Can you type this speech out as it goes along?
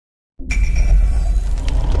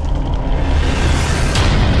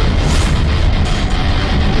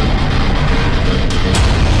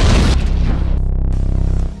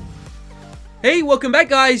Hey, welcome back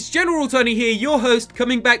guys, General Tony here, your host,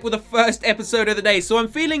 coming back with the first episode of the day. So I'm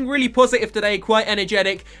feeling really positive today, quite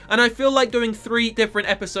energetic, and I feel like doing 3 different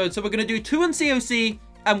episodes. So we're going to do 2 on COC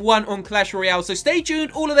and 1 on Clash Royale. So stay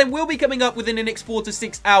tuned, all of them will be coming up within the next 4 to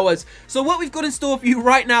 6 hours. So what we've got in store for you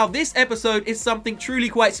right now, this episode is something truly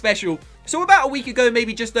quite special. So about a week ago,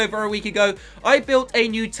 maybe just over a week ago, I built a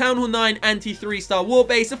new Town Hall 9 anti-3-star war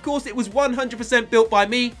base. Of course, it was 100% built by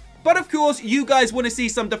me. But of course, you guys want to see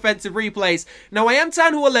some defensive replays. Now, I am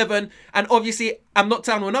Town Hall 11, and obviously, I'm not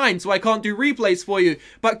Town Hall 9, so I can't do replays for you.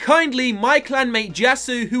 But kindly, my clanmate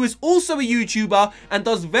Jasu, who is also a YouTuber and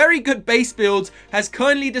does very good base builds, has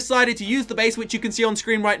kindly decided to use the base, which you can see on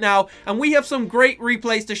screen right now. And we have some great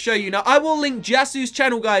replays to show you. Now, I will link Jasu's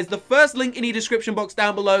channel, guys. The first link in the description box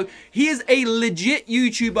down below. He is a legit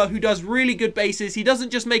YouTuber who does really good bases. He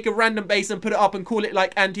doesn't just make a random base and put it up and call it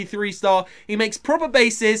like anti-3-star. He makes proper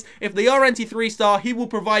bases. If they are anti-3-star, he will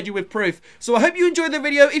provide you with proof. So I hope you enjoyed the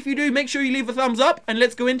video. If you do, make sure you leave a thumbs up, and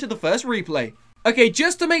let's go into the first replay. Okay,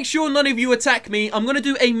 just to make sure none of you attack me, I'm going to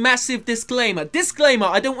do a massive disclaimer. Disclaimer,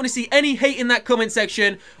 I don't want to see any hate in that comment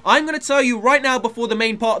section. I'm going to tell you right now before the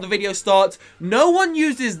main part of the video starts, no one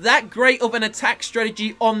uses that great of an attack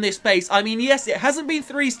strategy on this base. I mean, yes, it hasn't been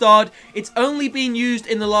 3-starred. It's only been used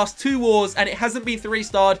in the last 2 wars, and it hasn't been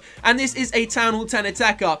 3-starred. And this is a Town Hall 10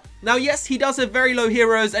 attacker. Now, yes, he does have very low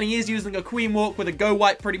heroes, and he is using a Queen Walk with a Go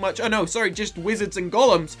Wipe pretty much. Oh, no, sorry, just Wizards and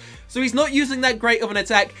Golems. So he's not using that great of an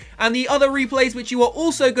attack. And the other replays, which you are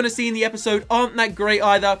also going to see in the episode, aren't that great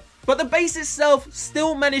either. But the base itself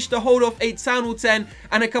still managed to hold off a Town Hall 10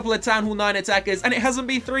 and a couple of Town Hall 9 attackers, and it hasn't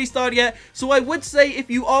been 3-starred yet. So I would say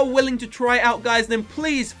if you are willing to try it out, guys, then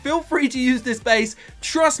please feel free to use this base.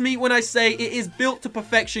 Trust me when I say it is built to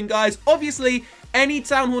perfection, guys. Obviously, any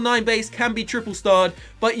Town Hall 9 base can be 3-starred,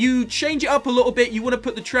 but you change it up a little bit. You want to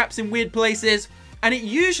put the traps in weird places, and it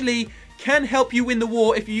usually can help you win the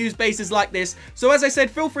war if you use bases like this. So as I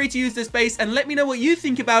said, feel free to use this base and let me know what you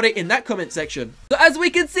think about it in that comment section. So as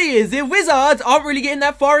we can see is the Wizards aren't really getting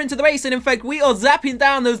that far into the base, and in fact we are zapping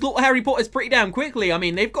down those little Harry Potters pretty damn quickly. I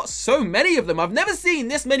mean, they've got so many of them. I've never seen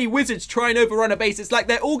this many Wizards try and overrun a base. It's like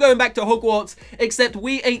they're all going back to Hogwarts, except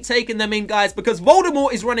we ain't taking them in, guys, because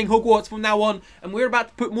Voldemort is running Hogwarts from now on, and we're about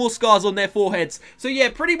to put more scars on their foreheads. So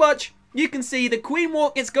yeah, pretty much you can see the Queen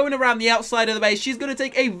Walk is going around the outside of the base. She's going to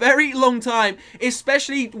take a very long time,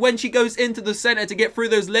 especially when she goes into the center to get through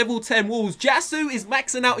those level 10 walls. Jasu is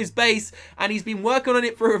maxing out his base, and he's been working on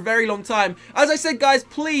it for a very long time. As I said, guys,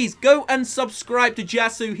 please go and subscribe to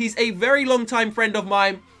Jasu. He's a very long time friend of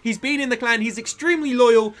mine. He's been in the clan, he's extremely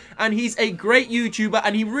loyal, and he's a great YouTuber,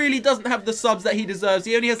 and he really doesn't have the subs that he deserves.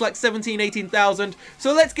 He only has like 18,000.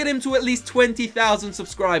 So let's get him to at least 20,000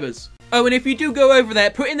 subscribers. Oh, and if you do go over there,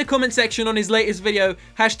 put in the comment section on his latest video,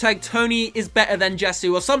 hashtag Tony is better than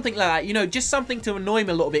Jasu, or something like that. You know, just something to annoy him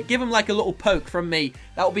a little bit. Give him like a little poke from me.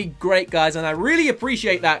 That would be great, guys, and I really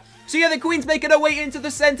appreciate that. So yeah, the Queen's making her way into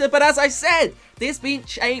the center, but as I said, this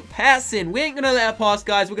bench ain't passing. We ain't gonna let her pass,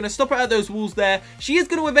 guys. We're gonna stop her at those walls there. She is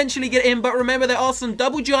gonna eventually get in, but remember, there are some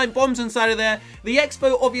double giant bombs inside of there. The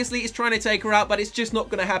Expo obviously is trying to take her out, but it's just not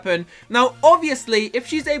gonna happen. Now, obviously, if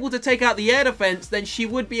she's able to take out the air defense, then she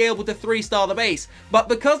would be able to 3-star the base. But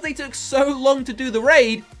because they took so long to do the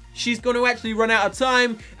raid, she's going to actually run out of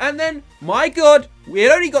time, and then, my god, we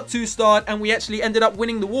had only got 2-starred, and we actually ended up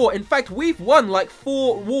winning the war. In fact, we've won like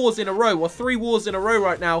 4 wars in a row, or 3 wars in a row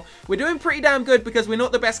right now. We're doing pretty damn good because we're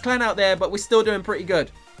not the best clan out there, but we're still doing pretty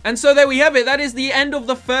good. And so there we have it. That is the end of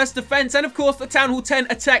the first defense. And of course, the Town Hall 10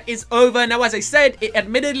 attack is over. Now, as I said,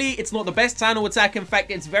 admittedly, it's not the best Town Hall attack. In fact,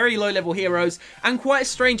 it's very low-level heroes and quite a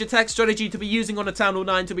strange attack strategy to be using on a Town Hall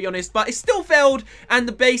 9, to be honest. But it still failed, and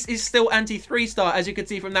the base is still anti-3-star, as you can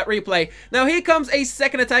see from that replay. Now, here comes a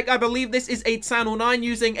second attack. I believe this is a Town Hall 9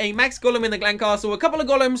 using a Max Golem in the Glen Castle, a couple of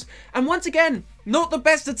Golems, and once again, not the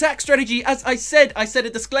best attack strategy. As I said a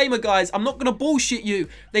disclaimer, guys. I'm not going to bullshit you.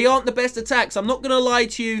 They aren't the best attacks. I'm not going to lie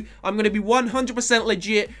to you. I'm going to be 100%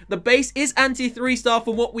 legit. The base is anti-3-star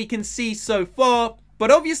from what we can see so far. But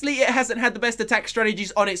obviously, it hasn't had the best attack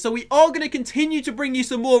strategies on it. So we are going to continue to bring you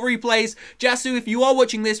some more replays. Jasu, if you are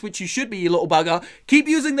watching this, which you should be, you little bugger, keep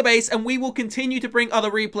using the base, and we will continue to bring other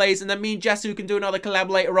replays. And then me and Jasu can do another collab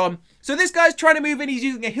later on. So this guy's trying to move in. He's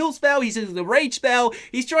using a heal spell. He's using the rage spell.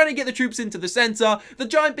 He's trying to get the troops into the center. The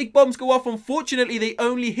giant big bombs go off. Unfortunately, they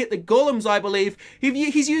only hit the golems, I believe.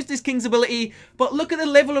 He's used his king's ability. But look at the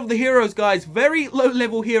level of the heroes, guys. Very low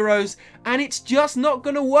level heroes. And it's just not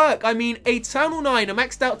going to work. I mean, a Town Hall 9, a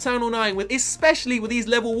maxed out Town Hall 9, especially with these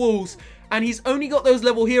level walls, and he's only got those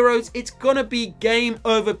level heroes, it's gonna be game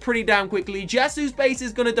over pretty damn quickly. Jasu's base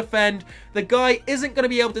is gonna defend. The guy isn't gonna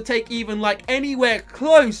be able to take even like anywhere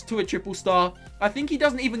close to a triple star. I think he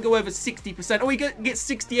doesn't even go over 60%. Oh, he gets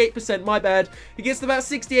 68%, my bad. He gets about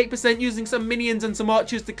 68% using some minions and some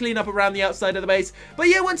archers to clean up around the outside of the base. But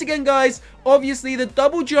yeah, once again, guys, obviously the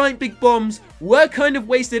double giant big bombs were kind of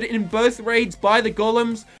wasted in both raids by the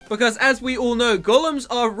golems. Because as we all know, golems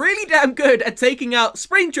are really damn good at taking out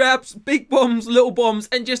spring traps, big bombs, little bombs,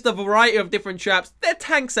 and just a variety of different traps. They're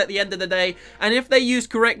tanks at the end of the day. And if they're used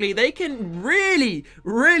correctly, they can really,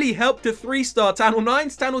 really help to 3-star Town Hall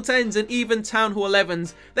 9s, Town Hall 10s, and even Town Hall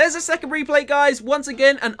 11s. There's a second replay, guys. Once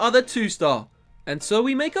again, another 2-star. And so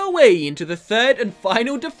we make our way into the third and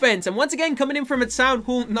final defense. And once again, coming in from a Town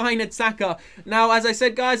Hall 9 attacker. Now, as I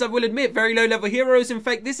said, guys, I will admit, very low level heroes. In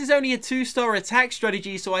fact, this is only a 2-star attack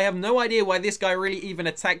strategy, so I have no idea why this guy really even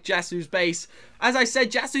attacked Jasu's base. As I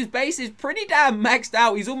said, Jasu's base is pretty damn maxed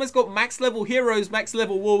out. He's almost got max level heroes, max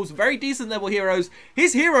level walls, very decent level heroes.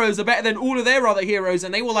 His heroes are better than all of their other heroes,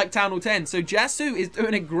 and they were like Town Hall 10. So Jasu is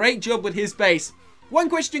doing a great job with his base. One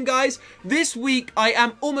question, guys. This week, I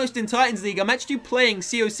am almost in Titans League. I'm actually playing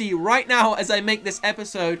COC right now as I make this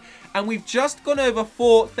episode. And we've just gone over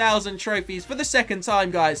 4,000 trophies for the second time,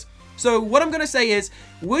 guys. So what I'm going to say is,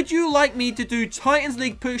 would you like me to do Titans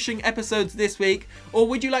League pushing episodes this week? Or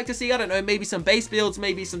would you like to see, I don't know, maybe some base builds,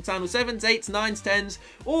 maybe some Town Hall 7s, 8s, 9s, 10s?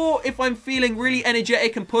 Or if I'm feeling really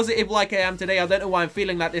energetic and positive like I am today, I don't know why I'm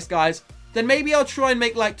feeling like this, guys. Then maybe I'll try and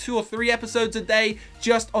make like 2 or 3 episodes a day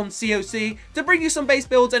just on COC to bring you some base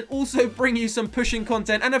builds and also bring you some pushing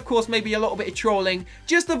content and of course maybe a little bit of trolling,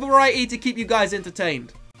 just a variety to keep you guys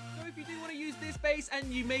entertained. So if you do want to use this base and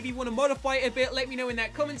you maybe want to modify it a bit, let me know in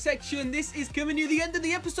that comment section. This is coming near the end of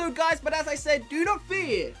the episode, guys, but as I said, do not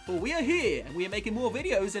fear, for we are here and we are making more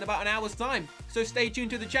videos in about an hour's time. So stay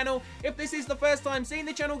tuned to the channel. If this is the first time seeing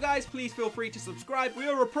the channel, guys, please feel free to subscribe. We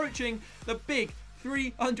are approaching the big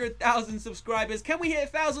 300,000 subscribers. Can we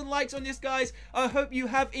hit 1,000 likes on this, guys? I hope you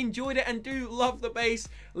have enjoyed it and do love the base.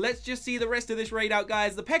 Let's just see the rest of this raid out,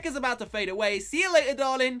 guys. The P.E.K.K.A is about to fade away. See you later,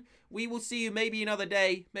 darling. We will see you maybe another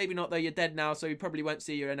day. Maybe not, though. You're dead now, so we probably won't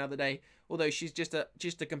see you another day. Although she's just a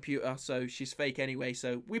computer, so she's fake anyway.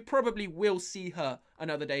 So we probably will see her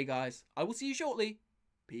another day, guys. I will see you shortly.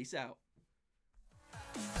 Peace out.